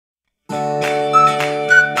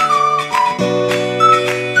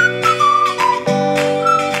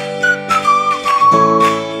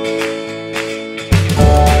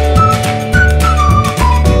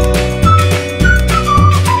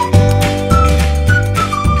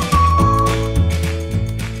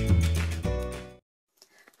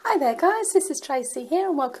there guys, this is Tracey here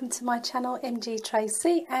and welcome to my channel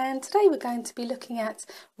MGTracey, and today we're going to be looking at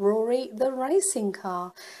Roary the racing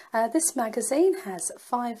car. This magazine has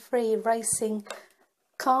 5 free racing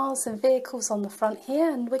cars and vehicles on the front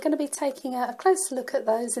here, and we're going to be taking a closer look at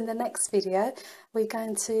those in the next video. We're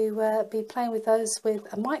going to be playing with those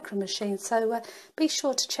with a micro machine, so be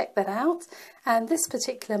sure to check that out. And this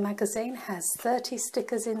particular magazine has 30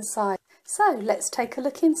 stickers inside. So let's take a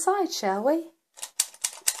look inside, shall we?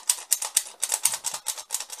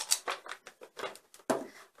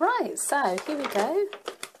 Right, so here we go.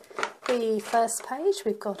 The first page,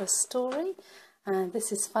 we've got a story, and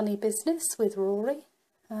this is Funny Business with Roary.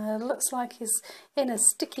 Looks like he's in a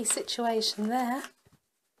sticky situation there.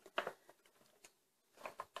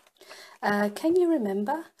 Can you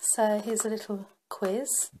remember? So here's a little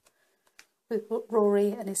quiz with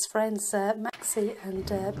Roary and his friends Maxie and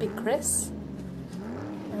Big Chris.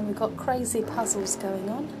 And we've got crazy puzzles going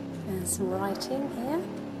on and some writing here.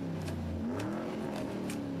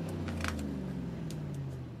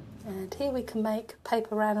 And here we can make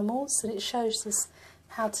paper animals, and it shows us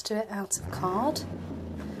how to do it out of card.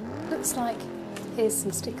 Looks like here's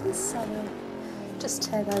some stickers, so we'll just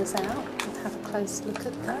tear those out and have a close look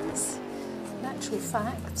at those. In actual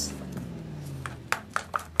fact,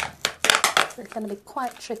 they're going to be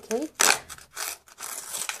quite tricky.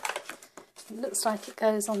 It looks like it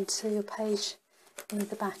goes onto a page in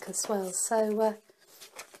the back as well. So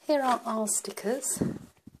here are our stickers.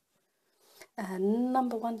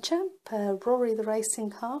 Number 1 champ, Roary the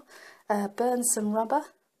racing car, burn some rubber,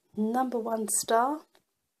 number 1 star.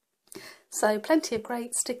 So plenty of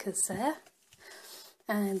great stickers there.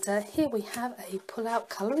 And here we have a pull-out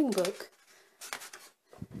colouring book.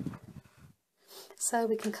 So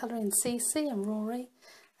we can colour in Cece and Roary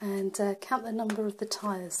and count the number of the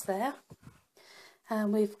tyres there.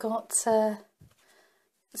 And we've got some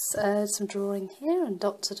drawing here and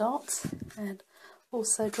dot to dot, and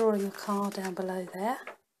also drawing a car down below there,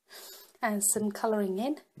 and some colouring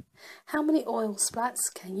in. How many oil splats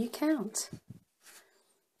can you count?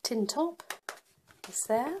 Tin top is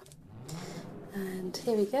there, and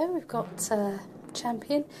here we go, we've got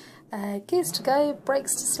champion, gears to go,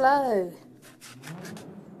 brakes to slow.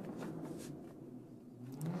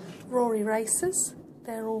 Roary racers,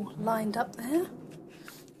 they're all lined up there,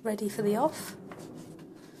 ready for the off.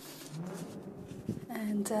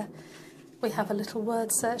 And we have a little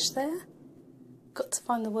word search there. Got to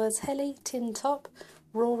find the words Helly, Tin Top,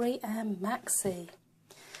 Roary and Maxie.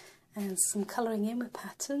 And some colouring in with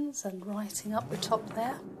patterns and writing up the top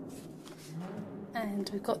there. And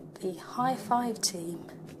we've got the High Five team.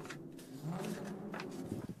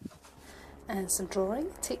 And some drawing.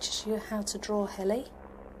 It teaches you how to draw Helly.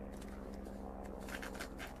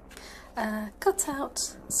 Cut out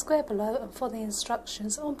square below and follow the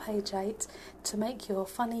instructions on page 8 to make your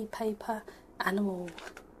funny paper animal.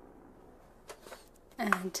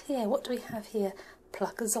 And here, what do we have here?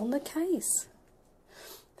 Pluggers on the case.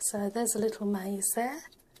 So there's a little maze there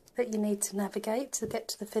that you need to navigate to get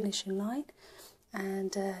to the finishing line.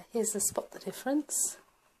 And here's the spot the difference.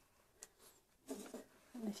 I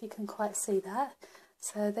don't know if you can quite see that.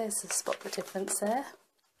 So there's the spot the difference there.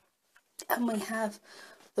 And we have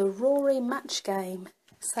the Roary match game,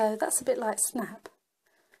 so that's a bit like Snap,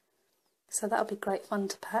 so that'll be great fun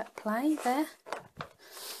to play there.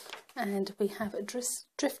 And we have a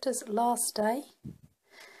Drifter's Last Day,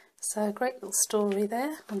 so a great little story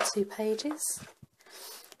there on 2 pages.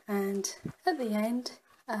 And at the end,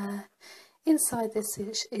 inside this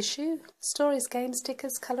issue, stories, game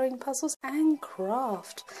stickers, colouring puzzles and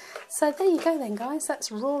craft. So there you go then guys, that's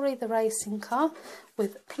Roary the racing car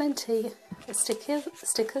with plenty of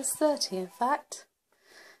stickers, 30 in fact.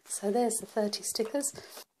 So there's the 30 stickers.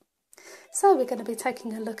 So we're going to be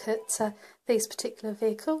taking a look at these particular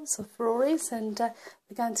vehicles of Roary's, and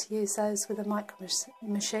we're going to use those with a micro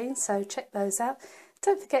machine, so check those out.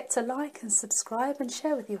 Don't forget to like and subscribe and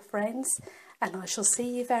share with your friends, and I shall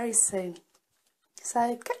see you very soon.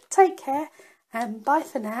 So take care and bye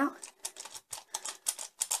for now.